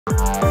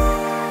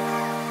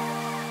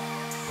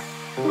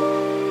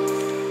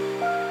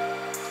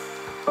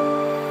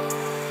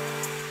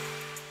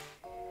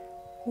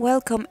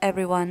Welcome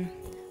everyone.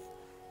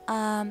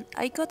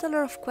 I got a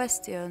lot of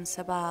questions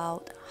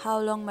about how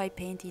long my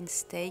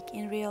paintings take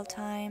in real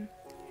time.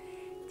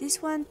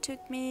 This one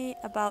took me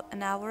about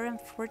an hour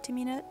and 40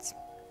 minutes,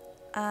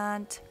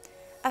 and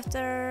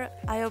after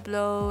I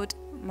upload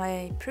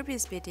my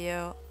previous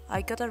video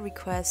I got a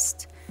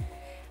request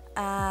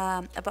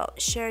about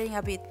sharing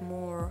a bit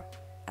more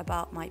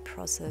about my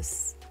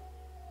process.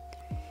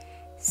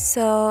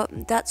 So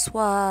that's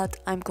what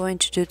I'm going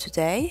to do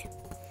today.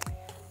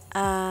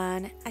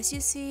 And as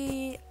you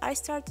see, I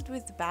started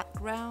with the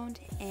background,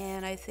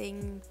 and I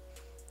think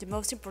the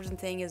most important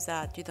thing is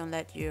that you don't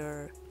let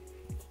your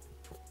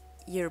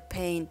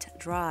paint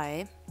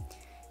dry,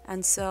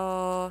 and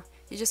so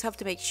you just have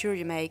to make sure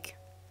you make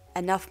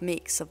enough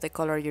mix of the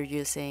color you're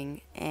using.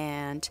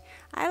 And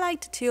I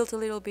like to tilt a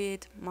little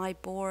bit my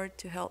board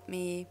to help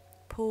me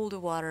pull the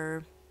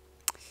water.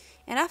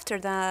 And after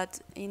that,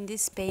 in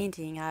this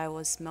painting I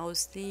was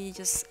mostly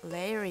just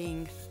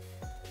layering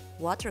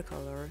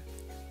watercolor.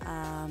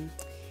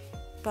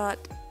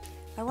 But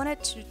I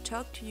wanted to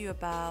talk to you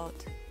about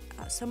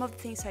some of the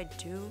things I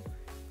do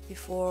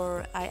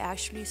before I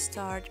actually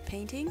start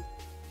painting,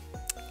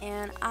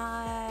 and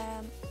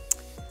I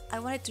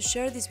wanted to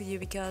share this with you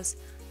because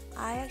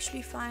I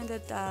actually find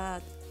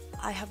that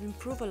I have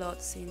improved a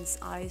lot since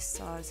I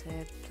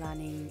started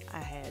planning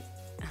ahead.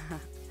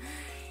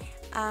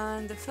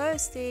 And the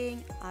first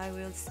thing I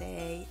will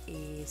say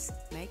is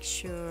make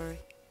sure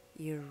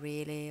you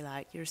really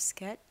like your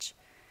sketch.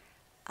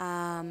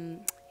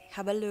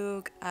 Have a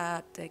look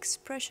at the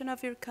expression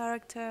of your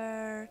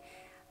character,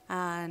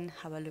 and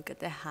have a look at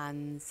the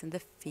hands and the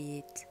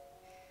feet.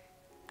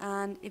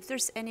 And if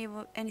there's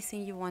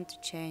anything you want to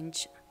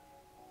change,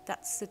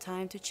 that's the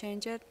time to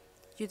change it.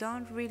 You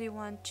don't really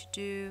want to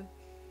do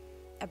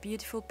a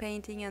beautiful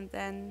painting and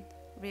then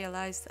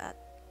realize that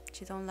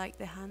you don't like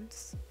the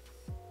hands.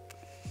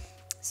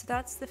 So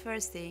that's the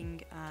first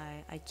thing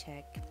I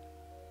check.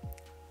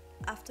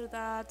 After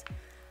that,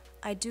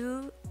 I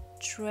do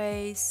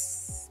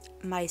trace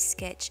my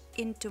sketch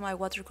into my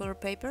watercolor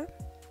paper.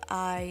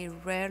 I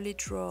rarely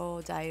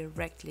draw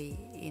directly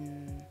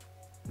in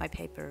my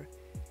paper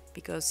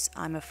because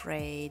I'm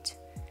afraid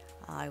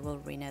I will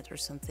ruin it or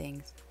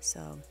something.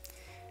 So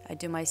I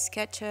do my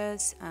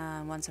sketches,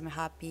 and once I'm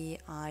happy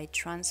I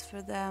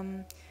transfer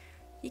them.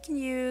 You can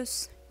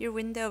use your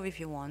window if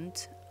you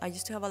want. I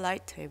used to have a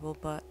light table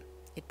but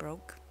it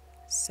broke,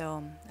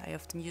 so I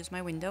often use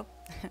my window.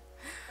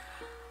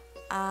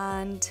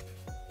 And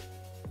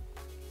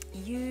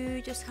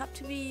you just have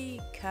to be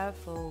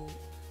careful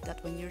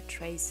that when you're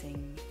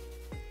tracing,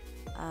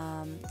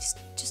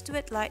 just do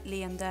it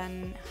lightly, and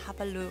then have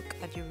a look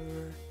at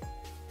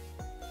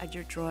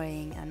your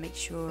drawing and make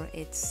sure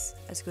it's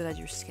as good as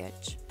your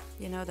sketch,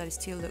 you know, that it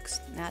still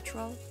looks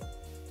natural.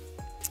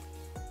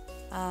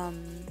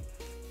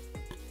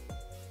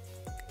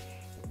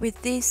 With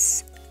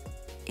this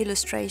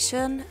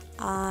illustration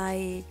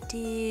I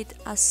did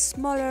a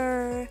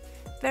smaller,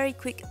 very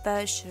quick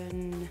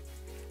version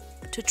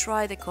to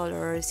try the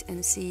colors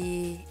and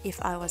see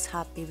if I was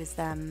happy with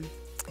them.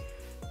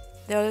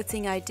 The other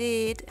thing I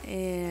did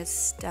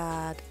is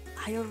that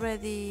I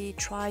already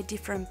tried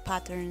different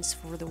patterns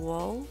for the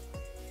wall,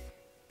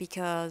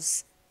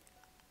 because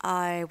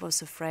I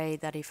was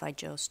afraid that if I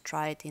just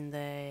tried in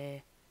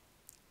the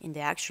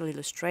actual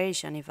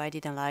illustration, if I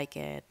didn't like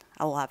it,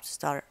 I will have to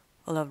start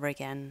all over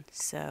again.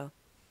 So,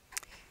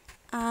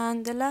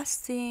 and the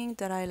last thing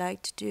that I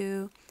like to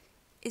do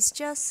is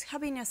just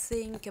having a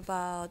think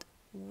about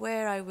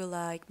where I will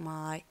like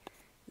my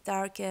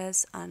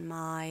darkest and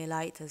my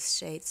lightest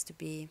shades to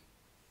be.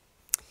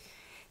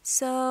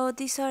 So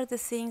these are the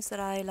things that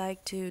I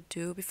like to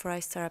do before I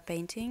start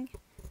painting.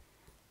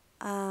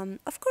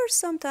 Of course,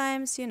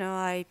 sometimes, you know,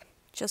 I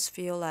just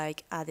feel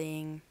like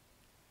adding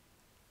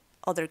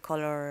other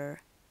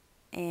color,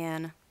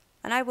 and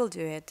I will do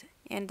it,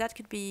 and that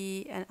could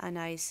be a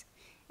nice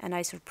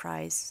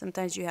surprise.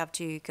 Sometimes you have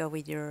to go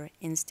with your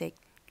instinct.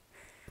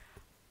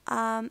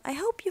 I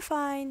hope you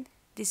find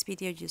this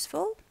video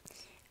useful,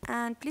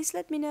 and please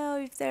let me know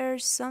if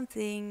there's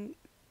something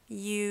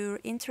you're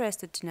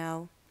interested to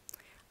know.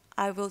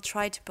 I will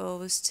try to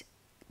post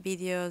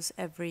videos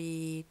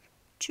every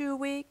 2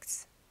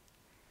 weeks.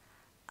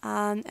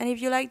 And if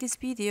you like this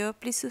video,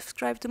 please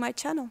subscribe to my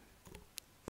channel.